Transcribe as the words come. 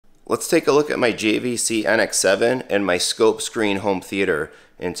Let's take a look at my JVC NX7 and my scope screen home theater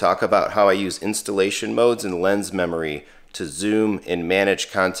and talk about how I use installation modes and lens memory to zoom and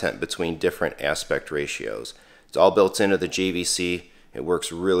manage content between different aspect ratios. It's all built into the JVC. It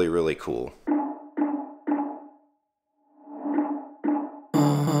works really, really cool.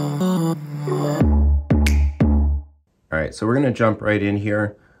 Alright, so we're going to jump right in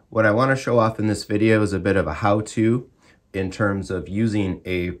here. What I want to show off in this video is a bit of a how-to in terms of using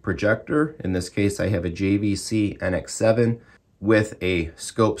a projector. In this case, I have a JVC NX7 with a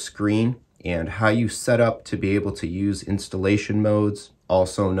scope screen, and how you set up to be able to use installation modes,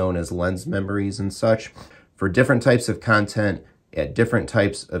 also known as lens memories and such, for different types of content at different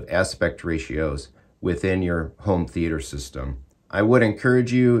types of aspect ratios within your home theater system. I would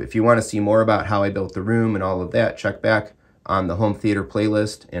encourage you, if you want to see more about how I built the room and all of that, check back on the home theater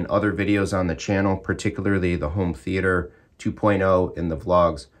playlist and other videos on the channel, particularly the home theater 2.0 in the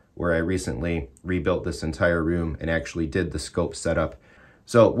vlogs, where I recently rebuilt this entire room and actually did the scope setup.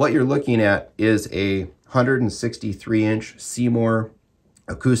 So what you're looking at is a 163-inch Seymour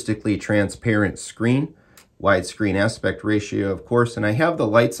acoustically transparent screen, widescreen aspect ratio, of course, and I have the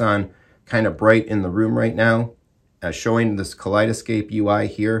lights on kind of bright in the room right now, showing this Kaleidescape UI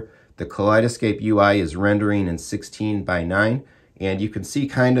here. The Kaleidescape UI is rendering in 16:9, and you can see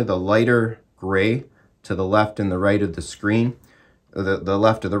kind of the lighter gray to the left and the right of the screen, the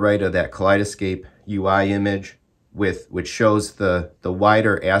left or the right of that Kaleidescape UI image, which shows the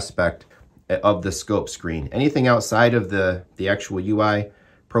wider aspect of the scope screen. Anything outside of the actual UI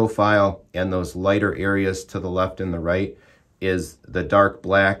profile and those lighter areas to the left and the right is the dark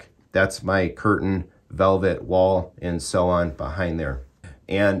black. That's my curtain, velvet wall, and so on behind there.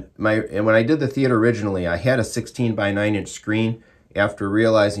 And when I did the theater originally, I had a 16:9-inch screen. After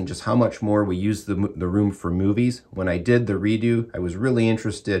realizing just how much more we use the room for movies, when I did the redo, I was really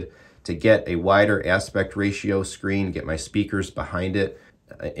interested to get a wider aspect ratio screen, get my speakers behind it,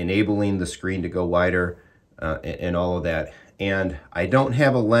 enabling the screen to go wider, and all of that. And I don't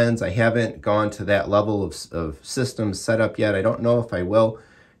have a lens. I haven't gone to that level of system setup yet. I don't know if I will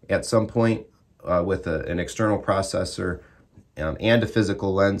at some point with an external processor and a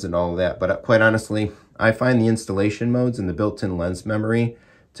physical lens and all of that. But quite honestly, I find the installation modes and the built-in lens memory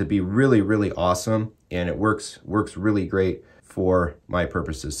to be really, really awesome, and it works really great for my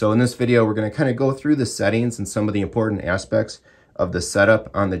purposes. So in this video, we're going to kind of go through the settings and some of the important aspects of the setup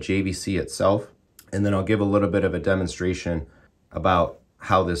on the JVC itself, and then I'll give a little bit of a demonstration about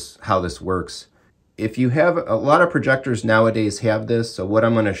how this works. If you have a lot of projectors nowadays have this, so what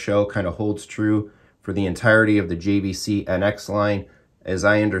I'm going to show kind of holds true for the entirety of the JVC NX line. As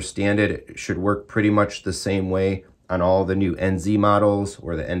I understand it, it should work pretty much the same way on all the new NZ models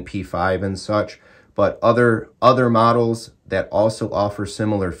or the NP5 and such. But other models that also offer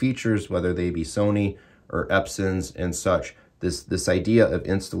similar features, whether they be Sony or Epsons and such, this idea of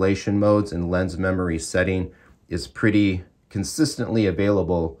installation modes and lens memory setting is pretty consistently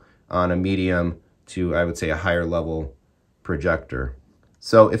available on a medium to, I would say, a higher level projector.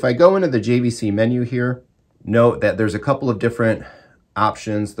 So if I go into the JVC menu here, note that there's a couple of different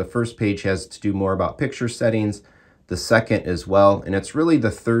options. The first page has to do more about picture settings, the second as well, and it's really the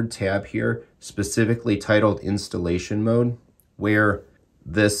third tab here, specifically titled installation mode, where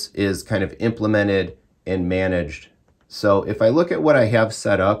this is kind of implemented and managed. So if I look at what I have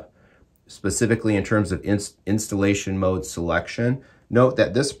set up, specifically in terms of installation mode selection, note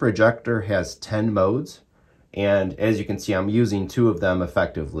that this projector has 10 modes. And as you can see, I'm using 2 of them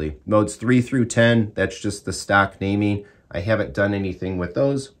effectively. Modes 3 through 10, that's just the stock naming. I haven't done anything with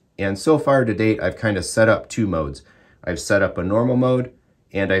those. And so far to date, I've kind of set up 2 modes. I've set up a normal mode,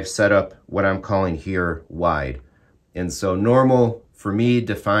 and I've set up what I'm calling here wide. And so normal for me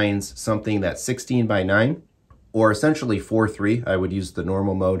defines something that's 16:9, or essentially 4:3. I would use the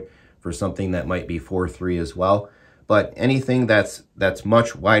normal mode for something that might be 4:3 as well. But anything that's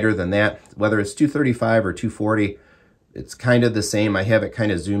much wider than that, whether it's 235 or 240, it's kind of the same. I have it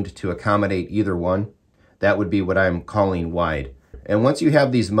kind of zoomed to accommodate either one. That would be what I'm calling wide. And once you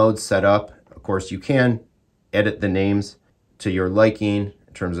have these modes set up, of course, you can edit the names to your liking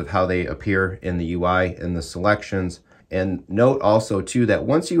in terms of how they appear in the UI and the selections. And note also too that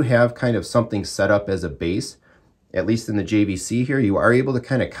once you have kind of something set up as a base, at least in the JVC here, you are able to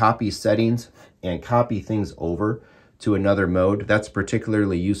kind of copy settings and copy things over to another mode. That's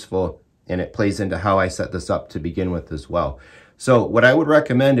particularly useful, and it plays into how I set this up to begin with as well. So what I would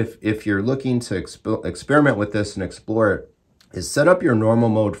recommend if you're looking to experiment with this and explore it is set up your normal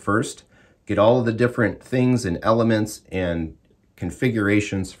mode first, get all of the different things and elements and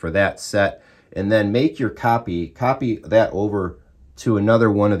configurations for that set, and then make your copy that over to another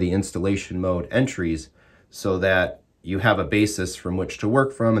one of the installation mode entries so that you have a basis from which to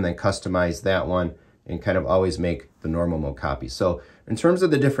work from and then customize that one and kind of always make the normal mode copy. So in terms of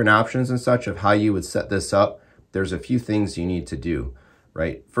the different options and such of how you would set this up, there's a few things you need to do,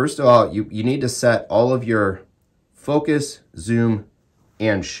 right? First of all, you need to set all of your focus, zoom,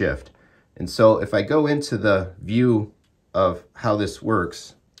 and shift. And so if I go into the view of how this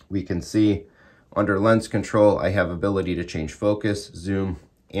works, we can see under lens control, I have ability to change focus, zoom,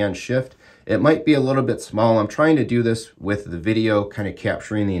 and shift. It might be a little bit small. I'm trying to do this with the video kind of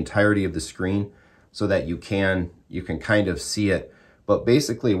capturing the entirety of the screen so that you can kind of see it. But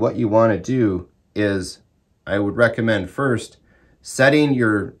basically what you want to do is, I would recommend first setting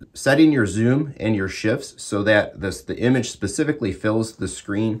your zoom and your shifts so that the image specifically fills the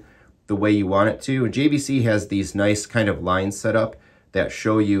screen the way you want it to. And JVC has these nice kind of lines set up that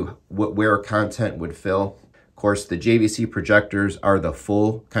show you where content would fill. Of course, the JVC projectors are the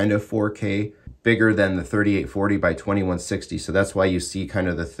full kind of 4K, bigger than the 3840 by 2160. So that's why you see kind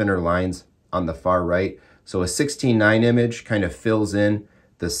of the thinner lines on the far right. So a 16:9 image kind of fills in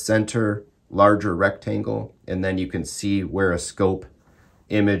the center larger rectangle, and then you can see where a scope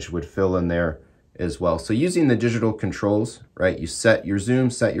image would fill in there as well. So using the digital controls, right, you set your zoom,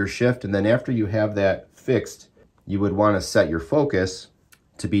 set your shift, and then after you have that fixed, you would want to set your focus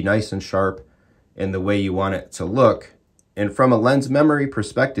to be nice and sharp in the way you want it to look. And from a lens memory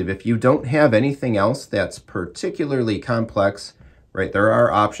perspective, if you don't have anything else that's particularly complex, right, there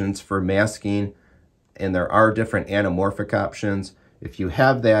are options for masking and there are different anamorphic options. If you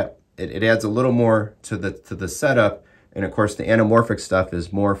have that, it adds a little more to the setup. And of course, the anamorphic stuff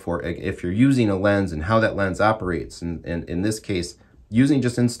is more for if you're using a lens and how that lens operates. And in this case, using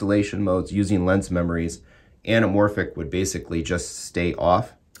just installation modes, using lens memories, anamorphic would basically just stay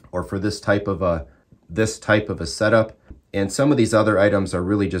off. Or for this type of a setup. And some of these other items are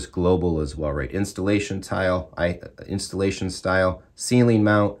really just global as well, right? Installation style, ceiling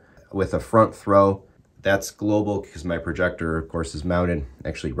mount with a front throw. That's global because my projector, of course, is mounted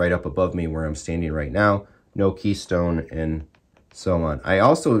actually right up above me where I'm standing right now. No keystone and so on. I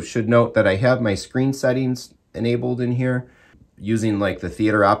also should note that I have my screen settings enabled in here using like the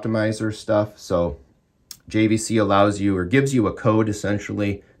theater optimizer stuff. So JVC allows you or gives you a code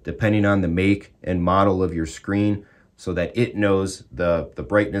essentially depending on the make and model of your screen so that it knows the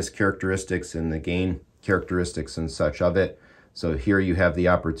brightness characteristics and the gain characteristics and such of it. So here you have the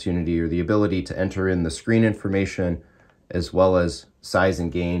opportunity or the ability to enter in the screen information as well as size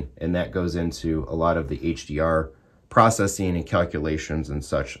and gain, and that goes into a lot of the HDR processing and calculations and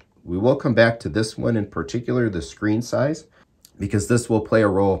such. We will come back to this one in particular, the screen size, because this will play a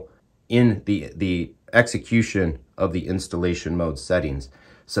role in the execution of the installation mode settings.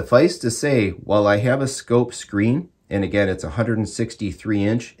 Suffice to say, while I have a scope screen, and again, it's 163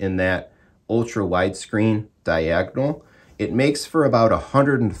 inch in that ultra widescreen diagonal, it makes for about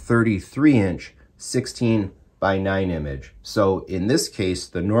 133 inch 16:9 image. So in this case,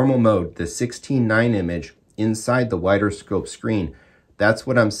 the normal mode, the 16:9 image inside the wider scope screen, that's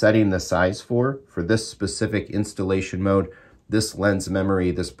what I'm setting the size for this specific installation mode, this lens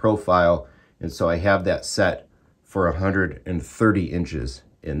memory, this profile. And so I have that set for 130 inches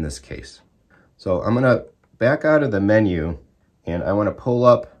in this case. So I'm gonna back out of the menu and I wanna pull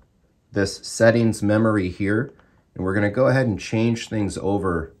up this settings memory here, and we're gonna go ahead and change things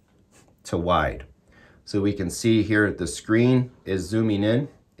over to wide. So we can see here the screen is zooming in,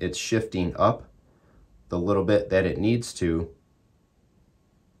 it's shifting up the little bit that it needs to.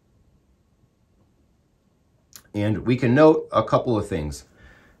 And we can note a couple of things.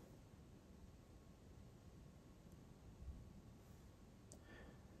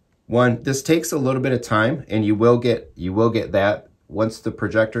 One, this takes a little bit of time, and you will get that once the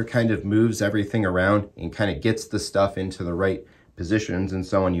projector kind of moves everything around and kind of gets the stuff into the right positions and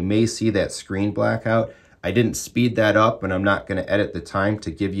so on. You may see that screen blackout. I didn't speed that up, and I'm not going to edit the time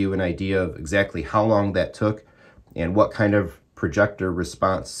to give you an idea of exactly how long that took and what kind of projector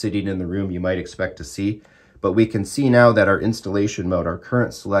response sitting in the room you might expect to see. But we can see now that our installation mode, our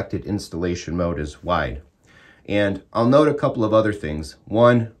current selected installation mode, is wide. And I'll note a couple of other things.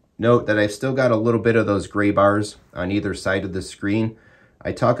 One, note that I've still got a little bit of those gray bars on either side of the screen.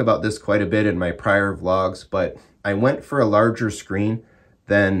 I talk about this quite a bit in my prior vlogs, but I went for a larger screen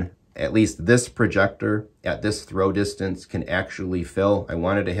than at least this projector at this throw distance can actually fill. I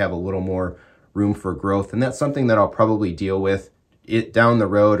wanted to have a little more room for growth, and that's something that I'll probably deal with down the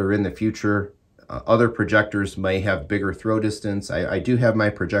road or in the future. Other projectors may have bigger throw distance. I do have my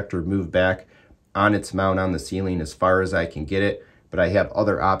projector moved back on its mount on the ceiling as far as I can get it, but I have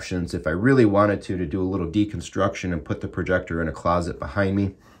other options if I really wanted to do a little deconstruction and put the projector in a closet behind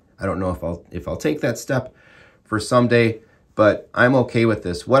me. I don't know if I'll take that step for someday, but I'm okay with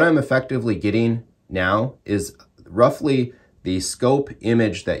this. What I'm effectively getting now is roughly the scope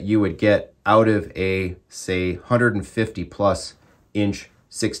image that you would get out of a, say, 150 plus inch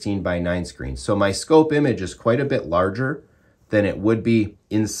 16:9 screen. So my scope image is quite a bit larger than it would be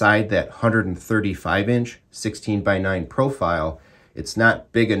inside that 135 inch 16:9 profile. It's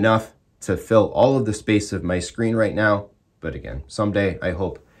not big enough to fill all of the space of my screen right now, but again, someday I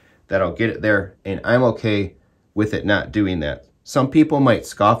hope that I'll get it there, and I'm okay with it not doing that. Some people might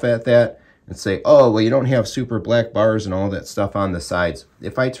scoff at that and say, oh, well, you don't have super black bars and all that stuff on the sides.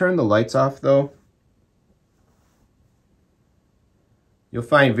 If I turn the lights off though, you'll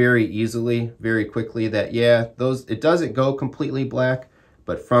find very easily, very quickly that, yeah, it doesn't go completely black,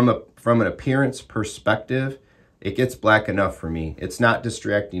 but from an appearance perspective, it gets black enough for me. It's not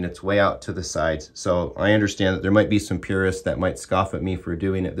distracting, it's way out to the sides. So I understand that there might be some purists that might scoff at me for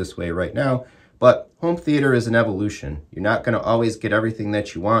doing it this way right now, but home theater is an evolution. You're not gonna always get everything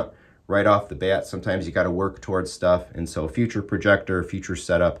that you want right off the bat. Sometimes you gotta work towards stuff, and so future projector, future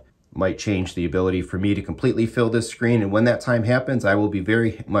setup might change the ability for me to completely fill this screen, and when that time happens, I will be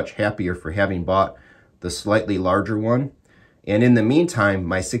very much happier for having bought the slightly larger one. And in the meantime,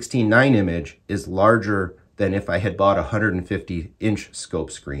 my 16:9 image is larger than if I had bought a 150 inch scope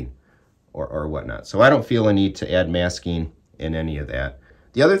screen or whatnot. So I don't feel a need to add masking in any of that.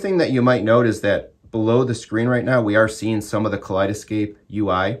 The other thing that you might note is that below the screen right now, we are seeing some of the Kaleidescape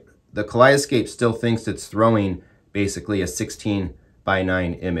UI. The Kaleidescape still thinks it's throwing basically a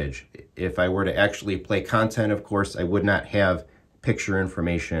 16:9 image. If I were to actually play content, of course, I would not have picture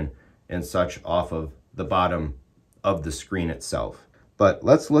information and such off of the bottom of the screen itself. But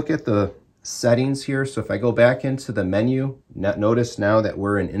let's look at the settings here. So if I go back into the menu, notice now that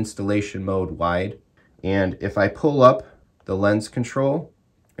we're in installation mode wide. And if I pull up the lens control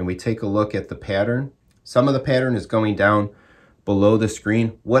and we take a look at the pattern, some of the pattern is going down below the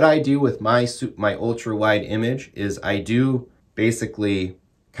screen. What I do with my ultra wide image is I do basically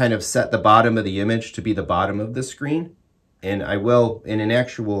kind of set the bottom of the image to be the bottom of the screen. And I will, in an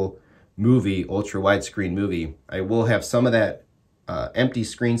actual movie, ultra widescreen movie, I will have some of that empty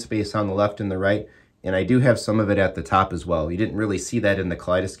screen space on the left and the right, and I do have some of it at the top as well. You didn't really see that in the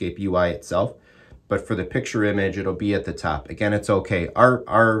Kaleidescape UI itself, but for the picture image, it'll be at the top. Again, it's okay.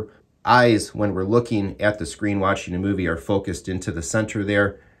 Our eyes, when we're looking at the screen watching a movie, are focused into the center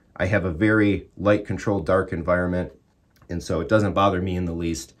there. I have a very light controlled dark environment, and so it doesn't bother me in the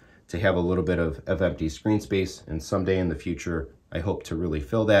least to have a little bit of empty screen space, and someday in the future, I hope to really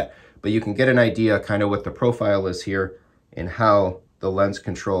fill that. But you can get an idea kind of what the profile is here and how the lens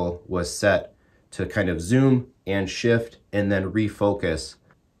control was set to kind of zoom and shift and then refocus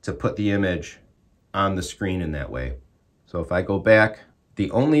to put the image on the screen in that way. So if I go back, the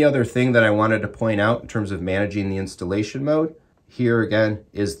only other thing that I wanted to point out in terms of managing the installation mode, here again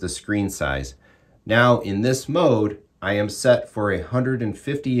is the screen size. Now in this mode, I am set for a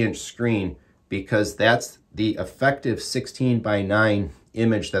 150 inch screen because that's the effective 16:9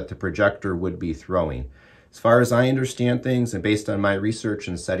 image that the projector would be throwing. As far as I understand things, and based on my research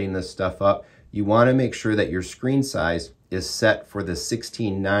and setting this stuff up, you want to make sure that your screen size is set for the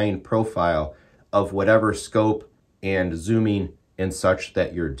 16:9 profile of whatever scope and zooming and such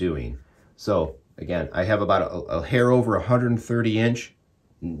that you're doing. So again, I have about a hair over 130 inch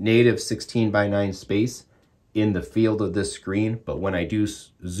native 16:9 space in the field of this screen, but when I do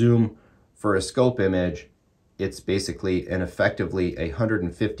zoom for a scope image, it's basically and effectively a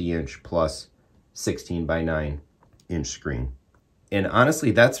 150 inch plus 16:9 inch screen. And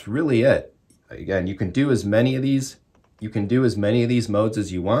honestly, that's really it. Again, you can do as many of these modes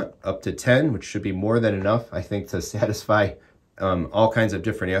as you want, up to 10, which should be more than enough, I think, to satisfy all kinds of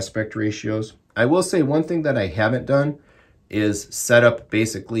different aspect ratios. I will say one thing that I haven't done is set up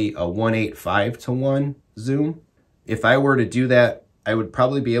basically a 1.85:1 zoom. If I were to do that, I would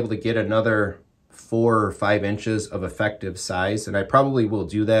probably be able to get another 4 or 5 inches of effective size, and I probably will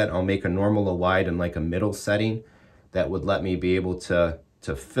do that. I'll make a normal, a wide, and like a middle setting that would let me be able to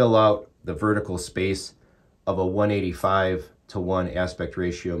fill out the vertical space of a 1.85:1 aspect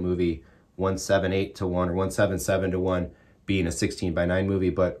ratio movie, 1.78:1 or 1.77:1 being a 16:9 movie.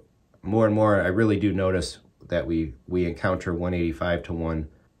 But more and more, I really do notice that we encounter 1.85:1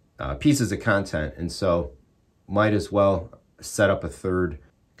 pieces of content, and so might as well set up a third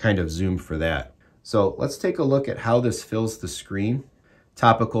kind of zoom for that. So let's take a look at how this fills the screen.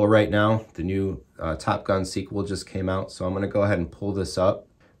 Topical right now, the new Top Gun sequel just came out, so I'm going to go ahead and pull this up.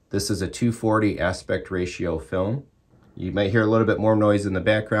 This is a 240 aspect ratio film. You might hear a little bit more noise in the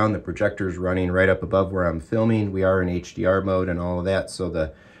background. The projector is running right up above where I'm filming. We are in HDR mode and all of that,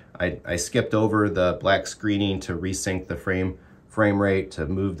 so I skipped over the black screening to resync the frame rate, to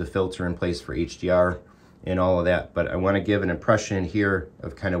move the filter in place for HDR and all of that. But I want to give an impression here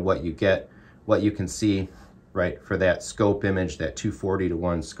of kind of what you get, what you can see, right, for that scope image, that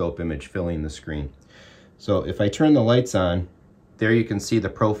 240:1 scope image filling the screen. So if I turn the lights on, there you can see the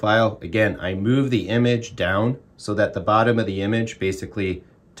profile. Again, I move the image down so that the bottom of the image basically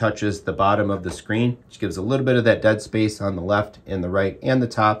touches the bottom of the screen, which gives a little bit of that dead space on the left and the right and the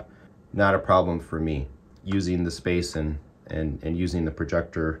top. Not a problem for me using the space and using the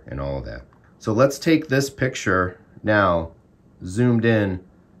projector and all of that. So let's take this picture now, zoomed in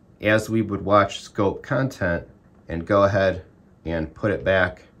as we would watch scope content, and go ahead and put it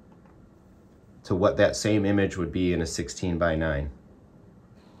back to what that same image would be in a 16:9.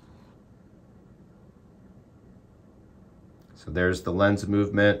 So there's the lens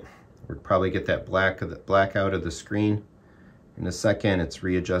movement. We'll probably get that black out of the screen in a second. It's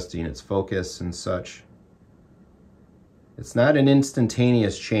readjusting its focus and such. It's not an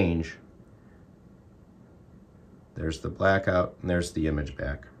instantaneous change. There's the blackout and there's the image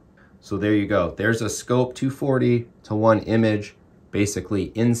back. So there you go. There's a scope 240:1 image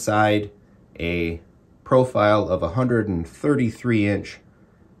basically inside a profile of a 133-inch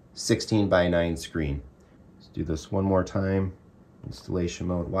 16:9 screen. Let's do this one more time. Installation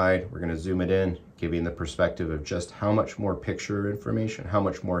mode wide. We're going to zoom it in, giving the perspective of just how much more picture information, how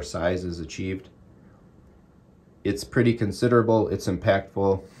much more size is achieved. It's pretty considerable. It's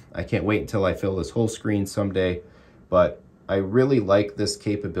impactful. I can't wait until I fill this whole screen someday, but I really like this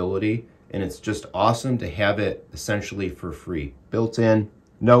capability, and it's just awesome to have it essentially for free. Built in,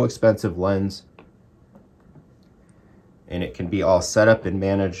 no expensive lens, and it can be all set up and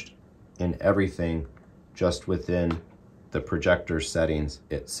managed and everything just within the projector settings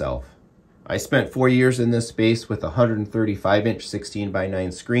itself. I spent 4 years in this space with a 135-inch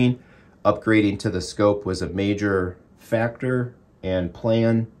 16:9 screen. Upgrading to the scope was a major factor and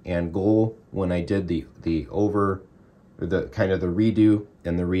plan and goal when I did the kind of the redo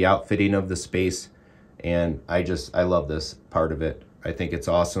and the re-outfitting of the space, and I love this part of it. I think it's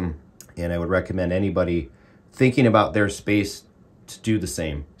awesome, and I would recommend anybody thinking about their space to do the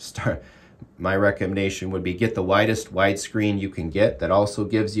same. My recommendation would be get the widest widescreen you can get that also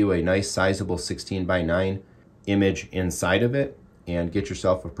gives you a nice sizable 16:9 image inside of it, and get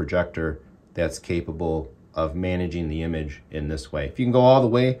yourself a projector that's capable of managing the image in this way. If you can go all the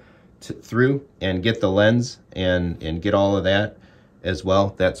way through and get the lens and get all of that as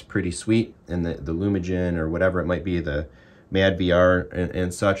well, that's pretty sweet. And the Lumigen or whatever it might be, the Mad VR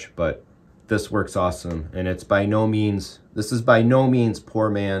and such, but this works awesome. And it's by no means, this is by no means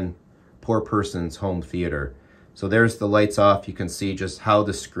poor person's home theater. So there's the lights off. You can see just how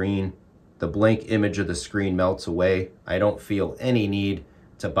the screen, the blank image of the screen melts away. I don't feel any need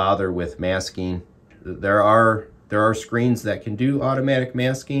to bother with masking. There are screens that can do automatic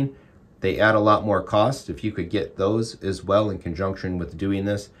masking. They add a lot more cost. If you could get those as well in conjunction with doing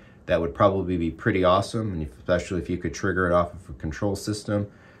this, that would probably be pretty awesome, and especially if you could trigger it off of a control system.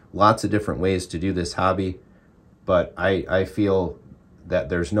 Lots of different ways to do this hobby, but I feel that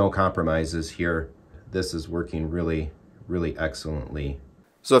there's no compromises here. This is working really, really excellently.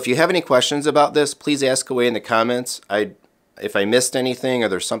 So if you have any questions about this, please ask away in the comments. If I missed anything or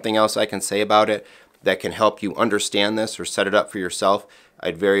there's something else I can say about it that can help you understand this or set it up for yourself,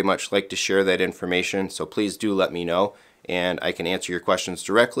 I'd very much like to share that information. So please do let me know, and I can answer your questions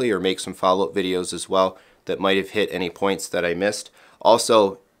directly or make some follow-up videos as well that might have hit any points that I missed.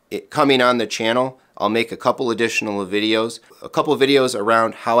 Also, coming on the channel, I'll make a couple additional videos,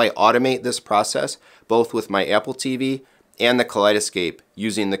 around how I automate this process, both with my Apple TV and the Kaleidescape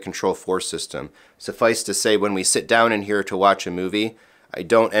using the Control4 system. Suffice to say, when we sit down in here to watch a movie, I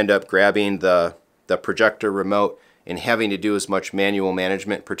don't end up grabbing the projector remote and having to do as much manual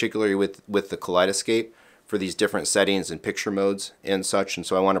management, particularly with the Kaleidescape for these different settings and picture modes and such. And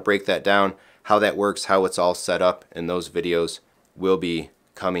so I want to break that down, how that works, how it's all set up, and those videos will be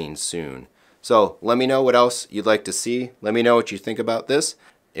coming soon. So let me know what else you'd like to see. Let me know what you think about this.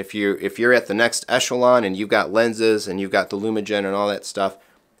 If you're at the next echelon and you've got lenses and you've got the Lumigen and all that stuff,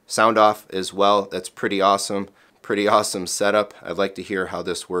 sound off as well. That's pretty awesome setup. I'd like to hear how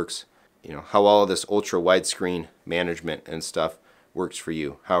this works. You know, how all of this ultra widescreen management and stuff works for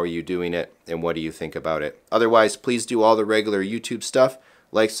you. How are you doing it, and what do you think about it? Otherwise, please do all the regular YouTube stuff.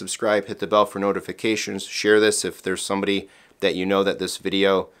 Like, subscribe, hit the bell for notifications. Share this if there's somebody that you know that this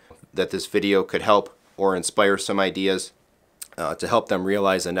video could help or inspire some ideas to help them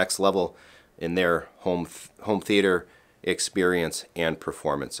realize the next level in their home theater experience and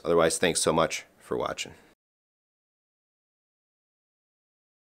performance. Otherwise, thanks so much for watching.